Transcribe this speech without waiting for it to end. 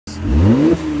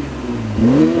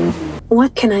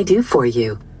What can I do for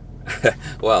you?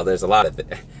 Well, there's a lot of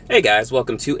it. Hey guys,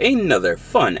 welcome to another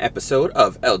fun episode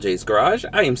of Ljs Garage.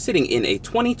 I am sitting in a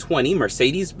 2020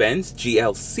 Mercedes-Benz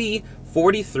GLC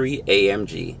 43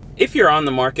 AMG. If you're on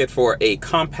the market for a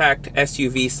compact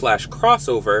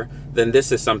SUV/crossover, then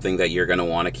this is something that you're going to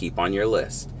want to keep on your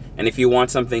list. And if you want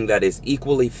something that is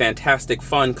equally fantastic,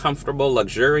 fun, comfortable,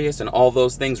 luxurious, and all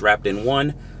those things wrapped in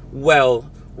one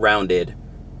well-rounded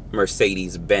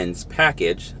Mercedes-Benz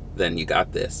package, then you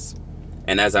got this.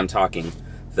 And as I'm talking,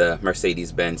 the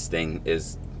Mercedes-Benz thing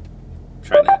is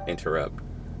trying to interrupt.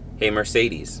 Hey,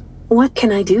 Mercedes. What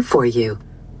can I do for you?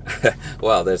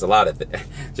 Well, there's a lot of it.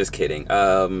 Just kidding.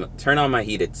 Turn on my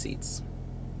heated seats.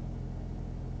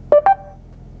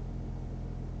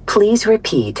 Please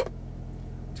repeat.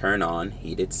 Turn on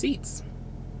heated seats.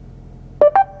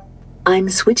 I'm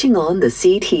switching on the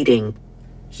seat heating.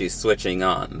 She's switching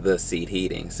on the seat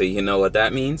heating. So you know what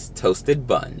that means? Toasted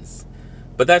buns.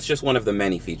 But that's just one of the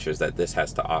many features that this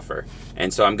has to offer.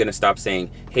 And so I'm going to stop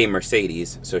saying, hey,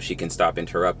 Mercedes, so she can stop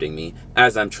interrupting me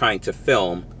as I'm trying to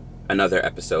film another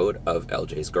episode of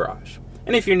Ljs Garage.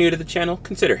 And if you're new to the channel,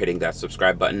 consider hitting that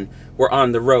subscribe button. We're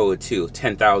on the road to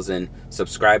 10,000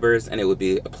 subscribers, and it would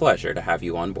be a pleasure to have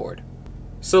you on board.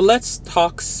 So let's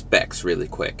talk specs really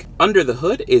quick. Under the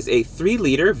hood is a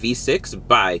 3-liter V6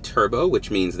 bi-turbo,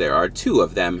 which means there are 2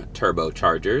 of them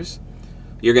turbochargers.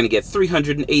 You're going to get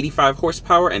 385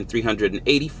 horsepower and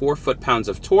 384 foot-pounds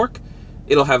of torque.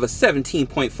 It'll have a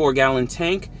 17.4 gallon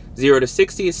tank. 0 to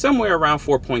 60 is somewhere around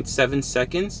 4.7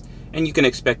 seconds, and you can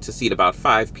expect to seat about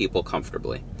 5 people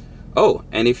comfortably. Oh,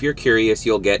 and if you're curious,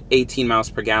 you'll get 18 miles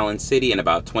per gallon city and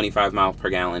about 25 miles per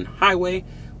gallon highway,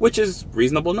 which is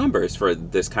reasonable numbers for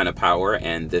this kind of power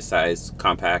and this size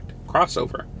compact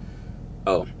crossover.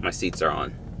 Oh, my seats are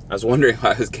on. I was wondering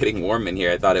why I was getting warm in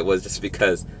here. I thought it was just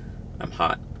because I'm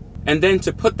hot. And then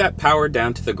to put that power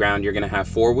down to the ground, you're going to have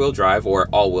 4-wheel drive or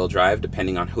all-wheel drive,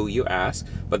 depending on who you ask.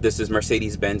 But this is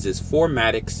Mercedes-Benz's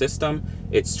 4MATIC system.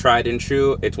 It's tried and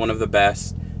true. It's one of the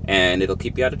best, and it'll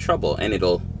keep you out of trouble, and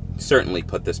it'll certainly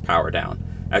put this power down.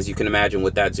 As you can imagine,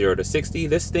 with that 0 to 60,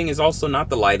 this thing is also not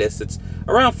the lightest. It's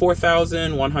around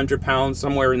 4,100 pounds,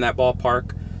 somewhere in that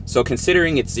ballpark. So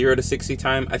considering its 0 to 60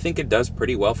 time, I think it does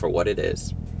pretty well for what it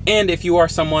is. And if you are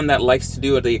someone that likes to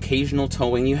do the occasional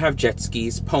towing, you have jet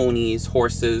skis, ponies,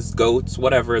 horses, goats,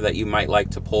 whatever that you might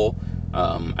like to pull.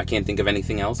 I can't think of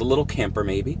anything else. A little camper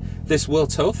maybe. This will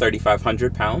tow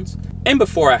 3,500 pounds. And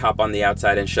before I hop on the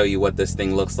outside and show you what this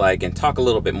thing looks like and talk a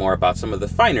little bit more about some of the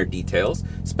finer details,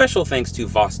 special thanks to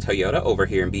Voss Toyota over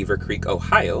here in Beaver Creek,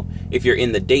 Ohio. If you're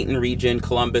in the Dayton region,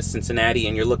 Columbus, Cincinnati,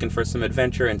 and you're looking for some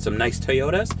adventure and some nice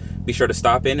Toyotas, be sure to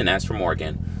stop in and ask for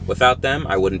Morgan. Without them,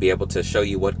 I wouldn't be able to show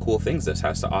you what cool things this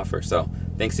has to offer. So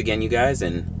thanks again, you guys,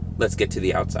 and let's get to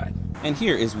the outside. And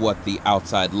here is what the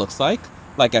outside looks like.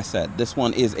 Like I said, this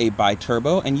one is a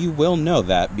bi-turbo, and you will know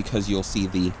that because you'll see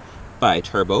the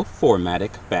bi-turbo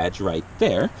 4MATIC badge right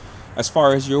there. As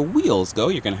far as your wheels go,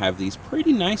 you're going to have these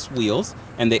pretty nice wheels,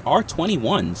 and they are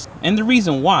 21s. And the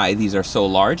reason why these are so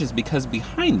large is because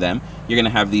behind them, you're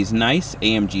going to have these nice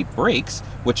AMG brakes,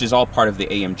 which is all part of the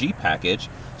AMG package.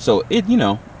 So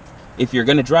if you're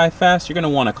going to drive fast, you're going to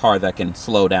want a car that can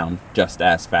slow down just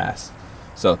as fast.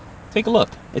 So take a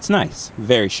look. It's nice.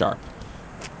 Very sharp.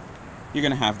 You're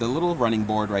going to have the little running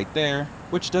board right there,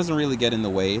 which doesn't really get in the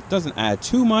way. It doesn't add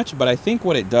too much, but I think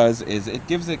what it does is it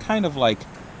gives it kind of like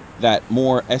that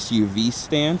more SUV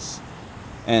stance.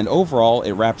 And overall,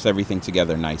 it wraps everything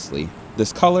together nicely.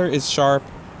 This color is sharp.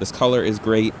 This color is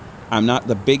great. I'm not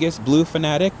the biggest blue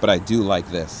fanatic, but I do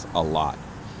like this a lot.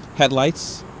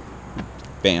 Headlights,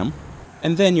 bam.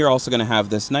 And then you're also going to have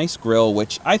this nice grille,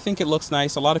 which I think it looks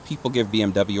nice. A lot of people give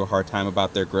BMW a hard time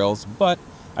about their grills, but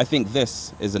I think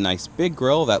this is a nice big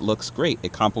grille that looks great.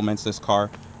 It complements this car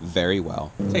very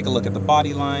well. Take a look at the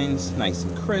body lines, nice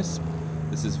and crisp.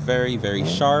 This is very, very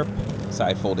sharp.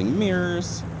 Side folding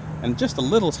mirrors, and just a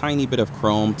little tiny bit of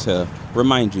chrome to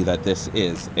remind you that this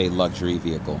is a luxury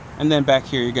vehicle. And then back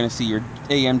here, you're gonna see your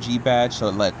AMG badge, so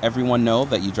let everyone know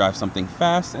that you drive something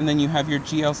fast, and then you have your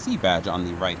GLC badge on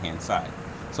the right-hand side.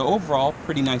 So overall,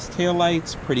 pretty nice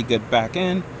taillights, pretty good back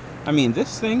end. I mean,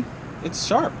 this thing, it's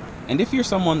sharp. And if you're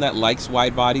someone that likes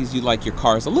wide bodies, you like your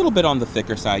cars a little bit on the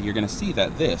thicker side, you're gonna see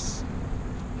that this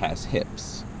has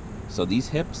hips. So these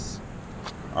hips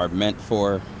are meant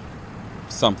for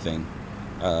something.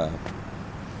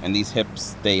 And these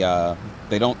hips, they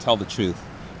don't tell the truth.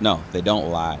 No, they don't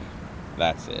lie.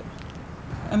 That's it.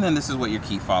 And then this is what your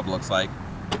key fob looks like.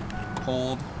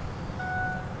 Hold.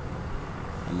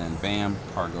 And then bam,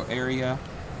 cargo area.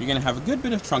 You're gonna have a good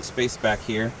bit of trunk space back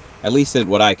here. at least at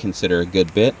what I consider a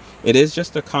good bit. It is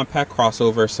just a compact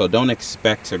crossover, so don't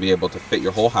expect to be able to fit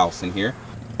your whole house in here.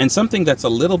 And something that's a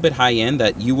little bit high end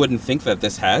that you wouldn't think that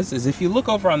this has is if you look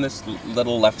over on this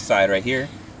little left side right here,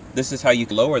 this is how you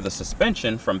lower the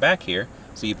suspension from back here.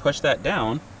 So you push that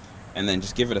down and then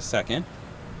just give it a second.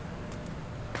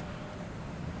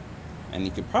 And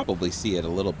you can probably see it a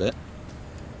little bit,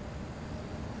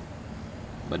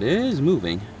 but it is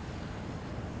moving.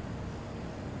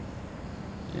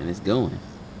 And it's going,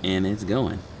 and it's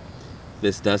going.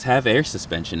 This does have air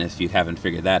suspension if you haven't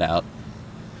figured that out.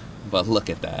 But look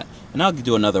at that. And I'll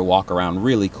do another walk around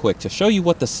really quick to show you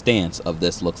what the stance of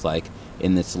this looks like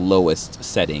in this lowest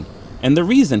setting. And the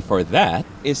reason for that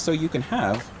is so you can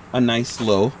have a nice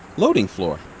low loading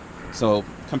floor. So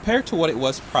compared to what it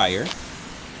was prior,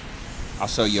 I'll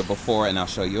show you a before and I'll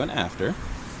show you an after.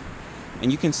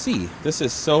 And you can see this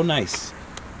is so nice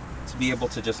to be able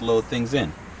to just load things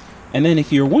in. And then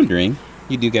if you're wondering,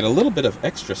 you do get a little bit of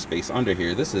extra space under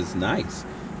here. This is nice.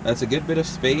 That's a good bit of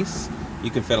space. You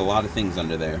can fit a lot of things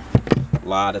under there. A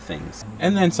lot of things.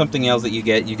 And then something else that you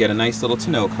get a nice little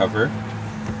tonneau cover.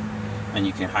 And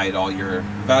you can hide all your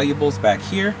valuables back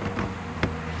here.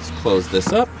 Just close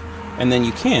this up. And then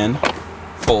you can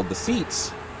fold the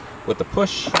seats with the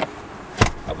push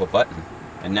of a button.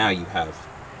 And now you have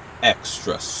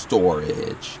extra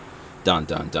storage. Dun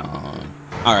dun dun.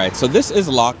 Alright, so this is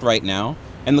locked right now.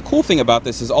 And the cool thing about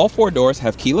this is all 4 doors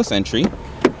have keyless entry.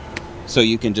 So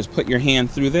you can just put your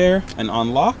hand through there and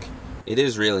unlock. It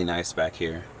is really nice back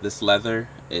here. This leather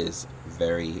is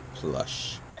very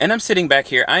plush. And I'm sitting back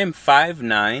here. I am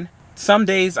 5'9". Some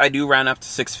days I do round up to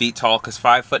 6 feet tall because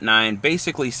 5'9",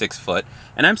 basically 6 foot.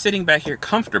 And I'm sitting back here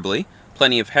comfortably,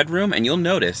 plenty of headroom, and you'll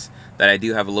notice that I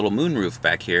do have a little moonroof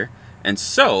back here. And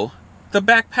so the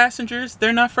back passengers,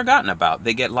 they're not forgotten about.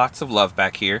 They get lots of love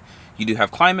back here. You do have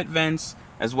climate vents,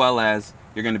 as well as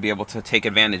you're going to be able to take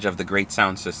advantage of the great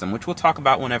sound system, which we'll talk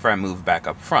about whenever I move back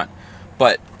up front.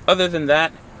 But other than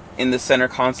that, in the center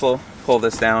console, pull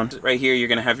this down. Right here, you're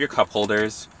going to have your cup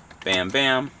holders. Bam,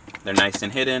 bam. They're nice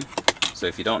and hidden. So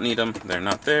if you don't need them, they're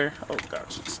not there. Oh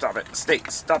gosh, stop it.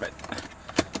 Stop it.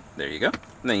 There you go.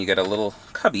 And then you get a little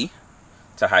cubby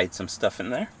to hide some stuff in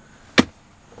there.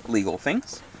 Legal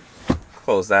things.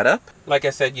 Close that up. Like I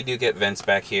said, you do get vents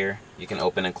back here. You can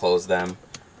open and close them.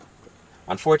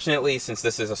 Unfortunately, since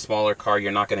this is a smaller car,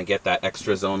 you're not going to get that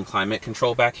extra zone climate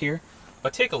control back here.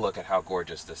 But take a look at how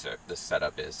gorgeous this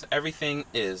setup is. Everything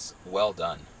is well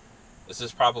done. This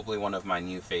is probably one of my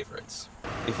new favorites.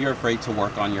 If you're afraid to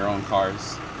work on your own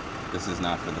cars, this is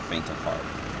not for the faint of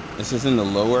heart. This is in the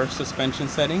lower suspension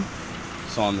setting.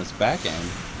 So on this back end,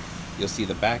 you'll see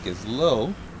the back is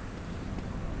low.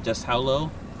 Just how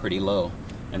low? Pretty low.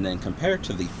 And then compared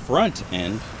to the front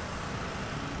end,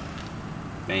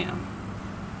 bam.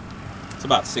 It's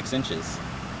about 6 inches.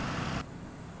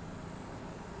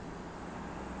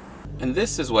 And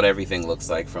this is what everything looks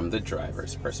like from the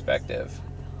driver's perspective.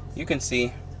 You can see,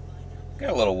 you got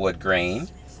a little wood grain.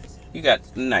 You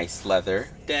got nice leather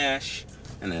dash,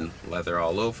 and then leather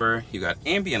all over. You got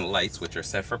ambient lights, which are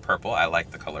set for purple. I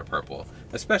like the color purple,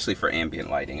 especially for ambient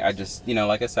lighting. I just, you know,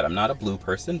 like I said, I'm not a blue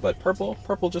person, but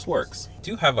purple just works. I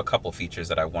do have a couple features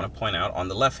that I want to point out. On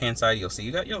the left-hand side, you'll see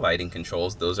you got your lighting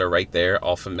controls. Those are right there,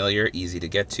 all familiar, easy to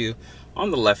get to. On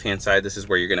the left-hand side, this is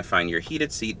where you're going to find your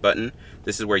heated seat button.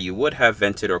 This is where you would have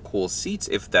vented or cooled seats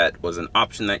if that was an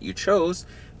option that you chose.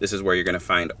 This is where you're going to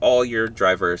find all your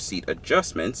driver seat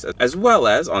adjustments, as well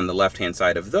as on the left-hand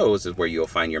side of those is where you'll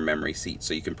find your memory seat.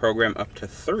 So you can program up to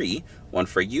 3, one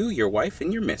for you, your wife,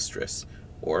 and your mistress,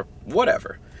 or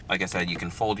whatever. Like I said, you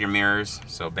can fold your mirrors.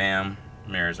 So bam,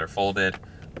 mirrors are folded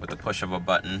with the push of a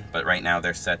button, but right now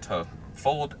they're set to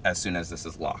fold as soon as this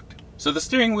is locked. So the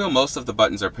steering wheel, most of the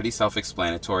buttons are pretty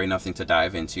self-explanatory, nothing to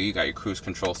dive into. You got your cruise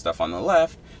control stuff on the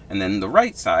left, and then the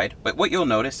right side. But what you'll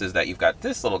notice is that you've got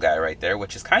this little guy right there,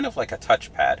 which is kind of like a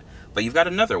touchpad, but you've got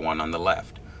another one on the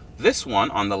left. This one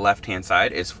on the left-hand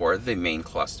side is for the main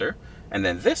cluster, and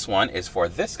then this one is for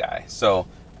this guy. So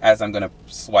as I'm gonna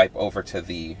swipe over to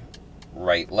the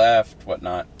right, left,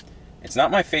 whatnot, it's not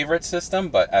my favorite system,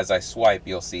 but as I swipe,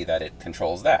 you'll see that it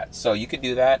controls that. So you could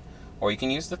do that, or you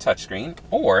can use the touchscreen,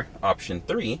 or option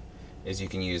 3 is you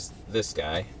can use this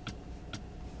guy.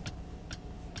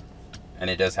 And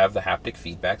it does have the haptic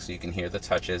feedback, so you can hear the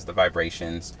touches, the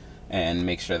vibrations, and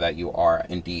make sure that you are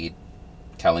indeed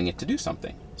telling it to do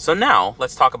something. So now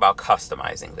let's talk about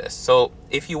customizing this. So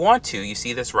if you want to, you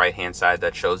see this right-hand side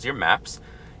that shows your maps.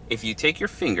 If you take your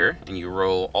finger and you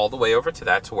roll all the way over to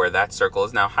that, to where that circle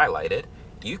is now highlighted,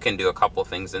 you can do a couple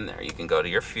things in there. You can go to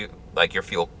your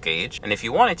fuel gauge, and if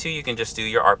you wanted to, you can just do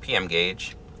your RPM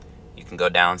gauge. You can go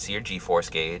down, see your G-force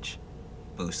gauge,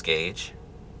 boost gauge,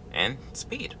 and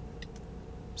speed.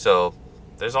 So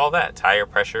there's all that. Tire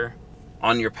pressure.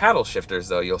 On your paddle shifters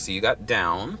though, you'll see you got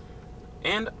down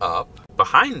and up.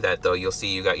 Behind that though, you'll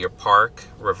see you got your park,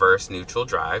 reverse, neutral,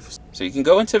 drive. So you can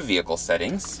go into vehicle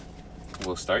settings.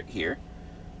 We'll start here.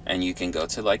 And you can go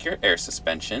to like your air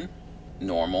suspension,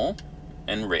 normal,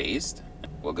 and raised.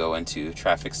 We'll go into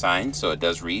traffic signs. So it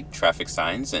does read traffic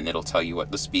signs and it'll tell you what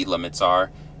the speed limits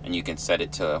are. And you can set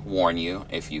it to warn you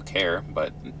if you care,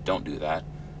 but don't do that.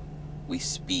 We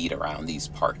speed around these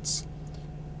parts.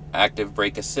 Active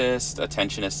brake assist,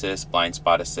 attention assist, blind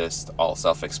spot assist, all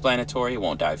self-explanatory.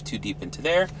 Won't dive too deep into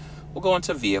there. We'll go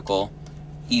into vehicle,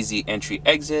 easy entry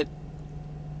exit.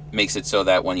 Makes it so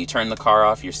that when you turn the car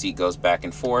off, your seat goes back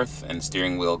and forth and the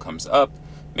steering wheel comes up.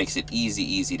 Makes it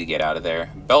easy to get out of there.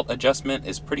 Belt adjustment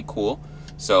is pretty cool.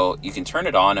 So you can turn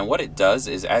it on, and what it does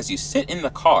is as you sit in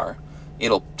the car,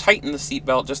 it'll tighten the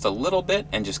seatbelt just a little bit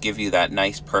and just give you that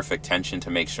nice perfect tension to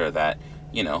make sure that,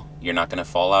 you know, you're not going to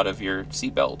fall out of your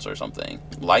seatbelts or something.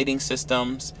 Lighting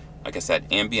systems, like I said,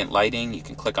 ambient lighting, you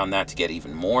can click on that to get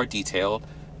even more detailed.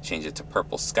 Change it to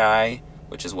purple sky,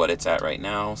 which is what it's at right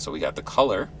now. So we got the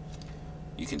color.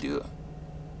 You can do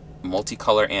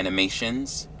multicolor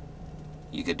animations.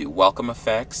 You could do welcome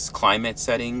effects, climate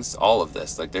settings, all of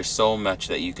this. Like there's so much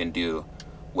that you can do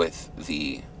with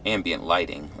the ambient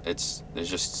lighting. There's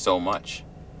just so much.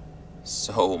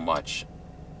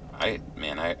 I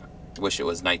wish it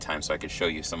was nighttime so I could show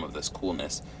you some of this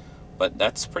coolness, but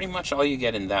that's pretty much all you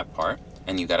get in that part.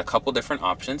 And you got a couple different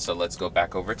options, so let's go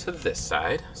back over to this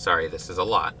side. Sorry, this is a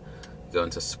lot. You go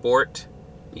into sport,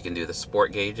 you can do the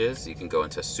sport gauges, you can go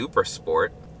into super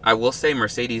sport. I will say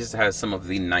Mercedes has some of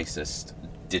the nicest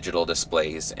digital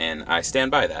displays, and I stand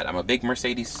by that. I'm a big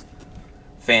Mercedes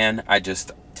fan. I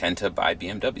just tend to buy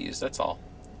BMWs, that's all.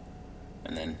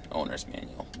 And then owner's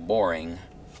manual, boring.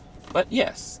 But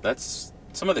yes, that's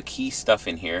some of the key stuff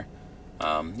in here.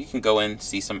 You can go in,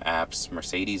 see some apps,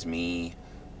 Mercedes Me,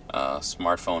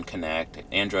 Smartphone Connect,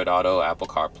 Android Auto, Apple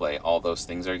CarPlay, all those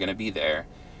things are going to be there.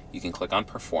 You can click on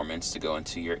performance to go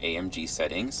into your AMG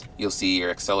settings. You'll see your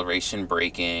acceleration,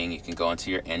 braking, you can go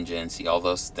into your engine, see all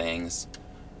those things.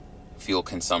 Fuel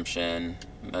consumption,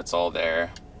 that's all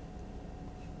there.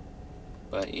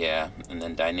 But yeah, and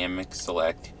then dynamic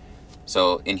select.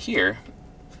 So in here,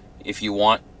 if you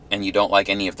want and you don't like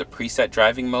any of the preset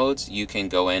driving modes, you can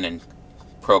go in and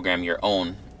program your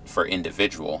own for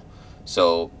individual.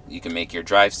 So you can make your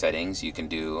drive settings. You can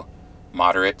do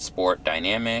moderate, sport,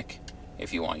 dynamic.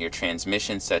 If you want your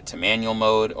transmission set to manual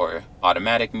mode or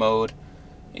automatic mode,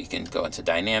 you can go into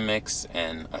dynamics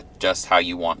and adjust how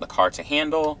you want the car to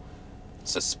handle.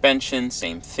 Suspension,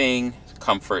 same thing.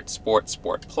 Comfort, sport,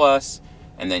 sport plus.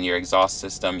 And then your exhaust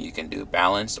system, you can do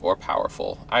balanced or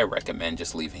powerful. I recommend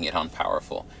just leaving it on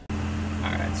powerful.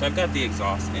 Alright, so I've got the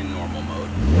exhaust in normal mode.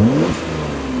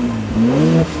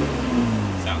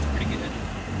 Sounds pretty good.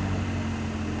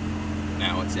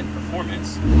 Now it's in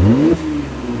performance.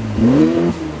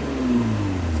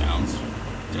 Sounds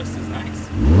just as nice.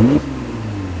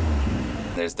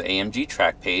 There's the AMG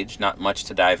track page. Not much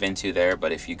to dive into there,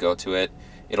 but if you go to it,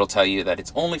 it'll tell you that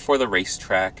it's only for the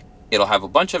racetrack. It'll have a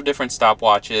bunch of different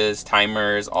stopwatches,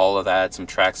 timers, all of that, some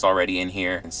tracks already in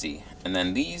here, and see. And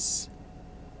then these,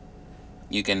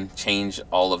 you can change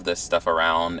all of this stuff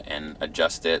around and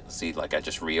adjust it. See, like I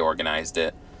just reorganized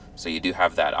it. So you do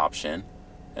have that option.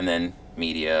 And then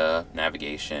media,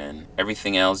 navigation,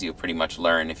 everything else you'll pretty much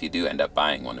learn if you do end up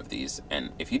buying one of these. And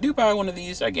if you do buy one of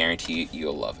these, I guarantee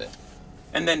you'll love it.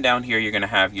 And then down here, you're going to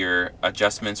have your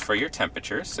adjustments for your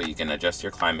temperatures, so you can adjust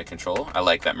your climate control. I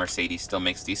like that Mercedes still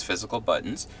makes these physical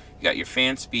buttons. You got your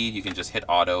fan speed, you can just hit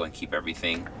auto and keep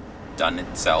everything done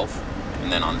itself.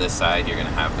 And then on this side, you're going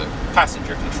to have the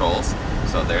passenger controls,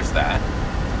 so there's that.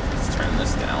 Let's turn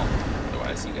this down,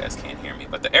 otherwise you guys can't hear me.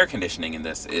 But the air conditioning in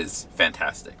this is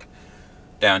fantastic.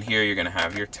 Down here, you're going to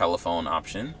have your telephone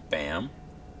option, bam.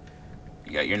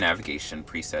 You got your navigation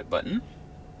preset button,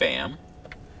 bam.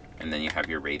 And then you have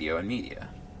your radio and media.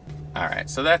 Alright,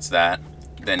 so that's that.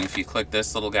 Then if you click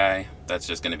this little guy, that's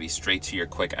just going to be straight to your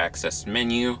quick access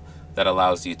menu that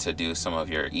allows you to do some of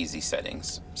your easy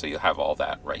settings. So you'll have all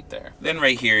that right there. Then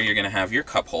right here, you're going to have your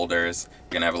cup holders.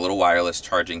 You're going to have a little wireless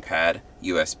charging pad,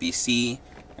 USB-C,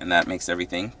 and that makes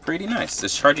everything pretty nice.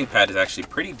 This charging pad is actually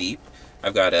pretty deep.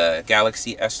 I've got a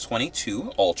Galaxy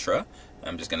S22 Ultra.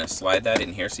 I'm just going to slide that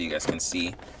in here so you guys can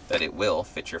see that it will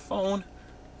fit your phone.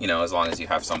 You know, as long as you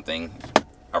have something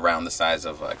around the size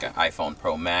of like an iPhone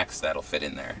Pro Max, that'll fit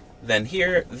in there. Then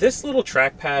here, this little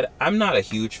trackpad, I'm not a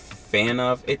huge fan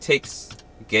of. It takes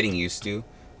getting used to,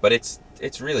 but it's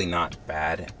really not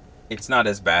bad. It's not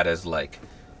as bad as like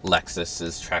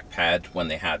Lexus's trackpad when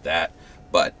they had that,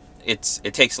 but it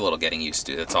takes a little getting used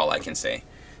to. That's all I can say.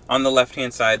 On the left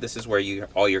hand side, this is where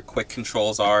all your quick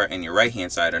controls are, and your right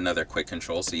hand side another quick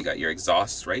control. So you got your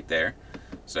exhaust right there.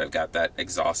 So I've got that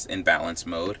exhaust in balance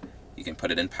mode. You can put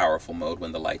it in powerful mode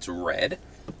when the light's red.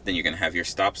 Then you're gonna have your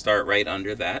stop start right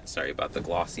under that. Sorry about the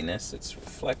glossiness, it's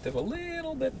reflective a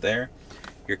little bit there.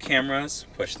 Your cameras,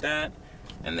 push that,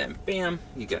 and then bam,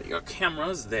 you got your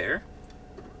cameras there.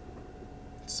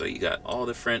 So you got all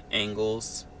different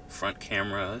angles, front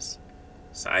cameras,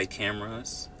 side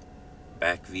cameras,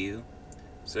 back view.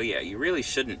 So yeah, you really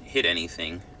shouldn't hit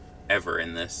anything ever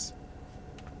in this.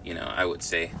 You know, I would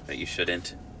say that you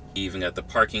shouldn't. You even got the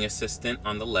parking assistant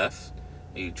on the left.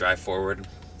 You drive forward,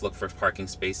 look for parking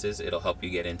spaces, it'll help you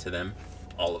get into them,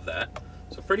 all of that.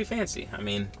 So pretty fancy. I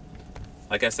mean,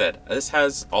 like I said, this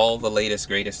has all the latest,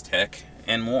 greatest tech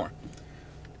and more.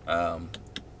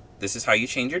 This is how you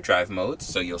change your drive modes.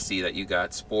 So you'll see that you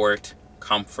got sport,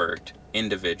 comfort,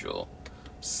 individual,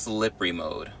 slippery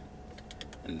mode.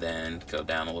 And then go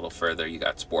down a little further, you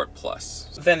got Sport Plus.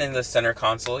 So then in the center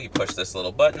console, you push this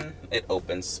little button, it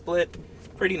opens split.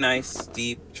 Pretty nice,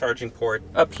 deep charging port.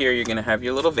 Up here, you're gonna have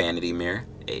your little vanity mirror.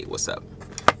 Hey, what's up?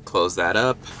 Close that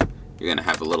up. You're gonna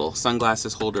have a little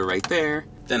sunglasses holder right there.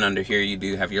 Then under here, you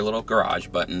do have your little garage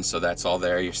button, so that's all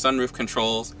there. Your sunroof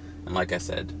controls, and like I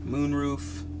said,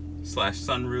 moonroof /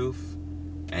 sunroof,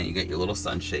 and you get your little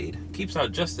sunshade. Keeps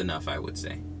out just enough, I would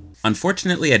say.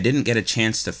 Unfortunately, I didn't get a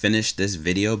chance to finish this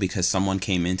video because someone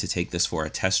came in to take this for a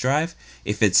test drive.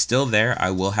 If it's still there, I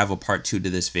will have a part 2 to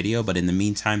this video, but in the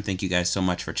meantime, thank you guys so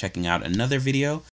much for checking out another video.